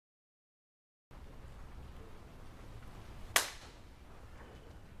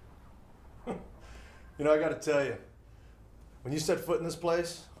You know, I gotta tell you, when you set foot in this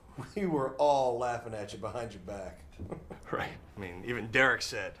place, we were all laughing at you behind your back. Right. I mean, even Derek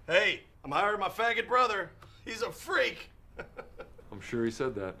said, "Hey, I'm hiring my faggot brother. He's a freak." I'm sure he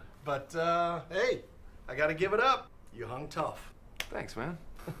said that. But, hey, I gotta give it up. You hung tough. Thanks, man.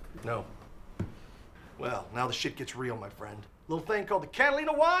 No. Well, now the shit gets real, my friend. Little thing called the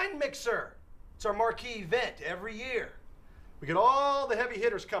Catalina Wine Mixer. It's our marquee event every year. We get all the heavy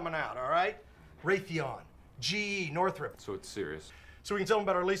hitters coming out, all right? Raytheon, GE, Northrop. So it's serious. So we can tell them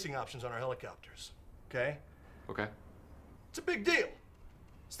about our leasing options on our helicopters, okay? Okay. It's a big deal.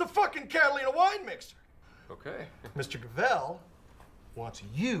 It's the fucking Catalina Wine Mixer. Okay. Mr. Gavelle wants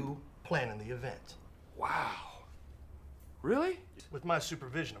you planning the event. Wow. Really? With my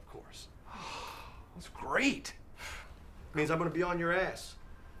supervision, of course. That's great. Means I'm gonna be on your ass.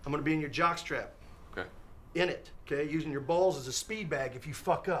 I'm gonna be in your jockstrap. Okay. In it, okay? Using your balls as a speed bag if you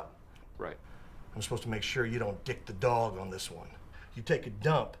fuck up. Right. I'm supposed to make sure you don't dick the dog on this one. You take a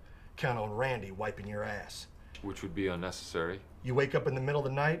dump, count on Randy wiping your ass. Which would be unnecessary. You wake up in the middle of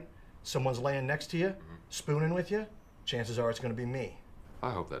the night, someone's laying next to you, spooning with you, chances are it's gonna be me.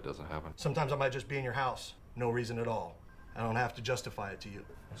 I hope that doesn't happen. Sometimes I might just be in your house, no reason at all. I don't have to justify it to you.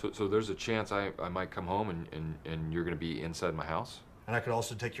 So there's a chance I might come home and you're gonna be inside my house? And I could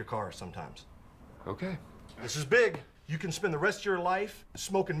also take your car sometimes. Okay. This is big. You can spend the rest of your life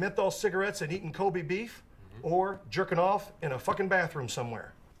smoking menthol cigarettes and eating Kobe beef, or jerking off in a fucking bathroom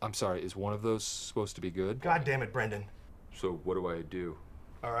somewhere. I'm sorry, is one of those supposed to be good? God damn it, Brendan. So what do I do?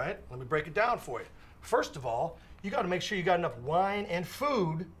 All right, let me break it down for you. First of all, you gotta make sure you got enough wine and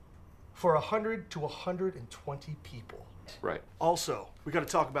food for 100 to 120 people. Right. Also, we gotta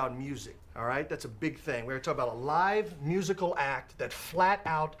talk about music, all right? That's a big thing. We're gonna talk about a live musical act that flat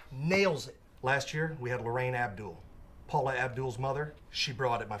out nails it. Last year, we had Lorraine Abdul. Paula Abdul's mother, she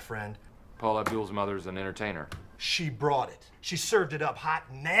brought it, my friend. Paul Abdul's mother's an entertainer. She brought it. She served it up hot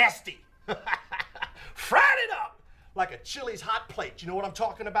and nasty. Fried it up like a Chili's hot plate. You know what I'm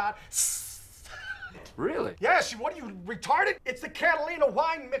talking about? Really? Yes, what are you, retarded? It's the Catalina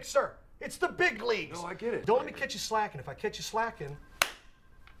Wine Mixer. It's the big leagues. No, I get it. Don't let me catch you slacking. If I catch you slacking...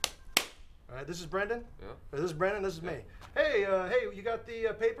 All right, this is Brendan. Yeah. This is Brendan, this is me. Hey, you got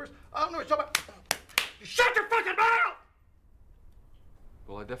the papers? Oh, no, it's talking about... You shut your fucking mouth!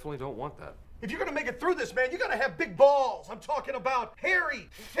 Well, I definitely don't want that. If you're gonna make it through this, man, you gotta have big balls. I'm talking about hairy,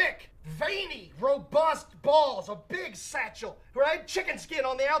 thick, veiny, robust balls, a big satchel, right? Chicken skin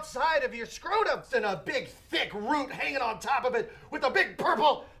on the outside of your scrotum, and a big, thick root hanging on top of it with a big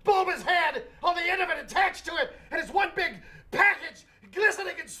purple bulbous head on the end of it attached to it, and it's one big package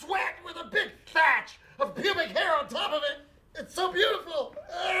glistening in sweat with a big thatch of pubic hair on top of it. It's so beautiful.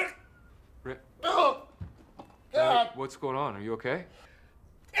 Oh, God. What's going on? Are you okay?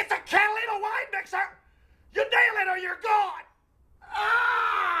 It's a Catalina Wine Mixer! You nail it or you're gone!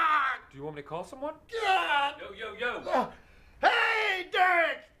 Ah! Do you want me to call someone? God! Yo. Hey,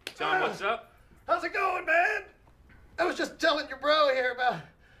 Derek! Tom, what's up? How's it going, man? I was just telling your bro here about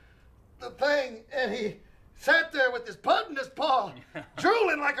the thing, and he sat there with his putt in his paw,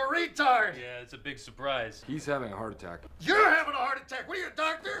 drooling like a retard. Yeah, it's a big surprise. He's having a heart attack. You're having a heart attack. What are you, a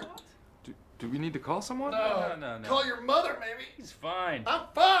doctor? Do we need to call someone? No. Call your mother, maybe. He's fine. I'm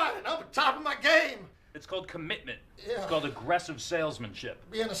fine. I'm on top of my game. It's called commitment. Yeah. It's called aggressive salesmanship.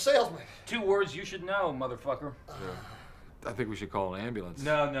 Being a salesman. 2 words you should know, motherfucker. I think we should call an ambulance.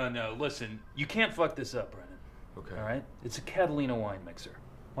 No. Listen, you can't fuck this up, Brennan. Okay. All right? It's a Catalina wine mixer.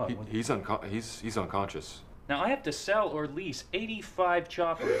 What? He's unconscious. Now, I have to sell or lease 85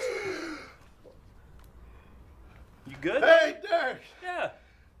 choppers. You good? Hey, Derek. Yeah.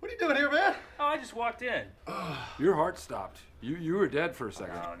 What are you doing here, man? Oh, I just walked in. Your heart stopped. You were dead for a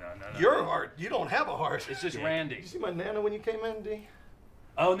second. No. Your heart? You don't have a heart. It's just Did Randy. you see my Nana when you came in, D?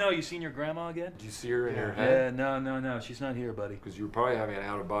 Oh, no, you seen your grandma again? Did you see her in her head? Yeah, no. She's not here, buddy. Because you were probably having an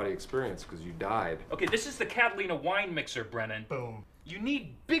out-of-body experience because you died. Okay, this is the Catalina wine mixer, Brennan. Boom. You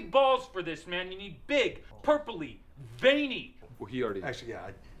need big balls for this, man. You need big, purpley, veiny. Well, he already... Actually,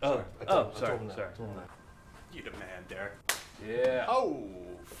 yeah. Oh, I told him that. sorry. I told him that. You the man, Derek. Yeah. Oh,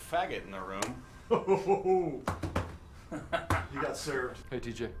 faggot in the room. You got served. Hey,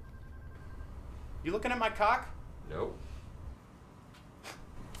 TJ. You looking at my cock? Nope.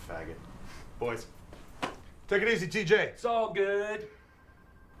 Faggot. Boys. Take it easy, TJ. It's all good.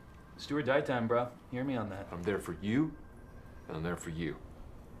 It's do or die time, bro. Hear me on that. I'm there for you, and I'm there for you.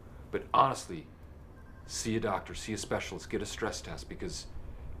 But honestly, see a doctor, see a specialist, get a stress test, because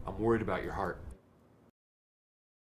I'm worried about your heart.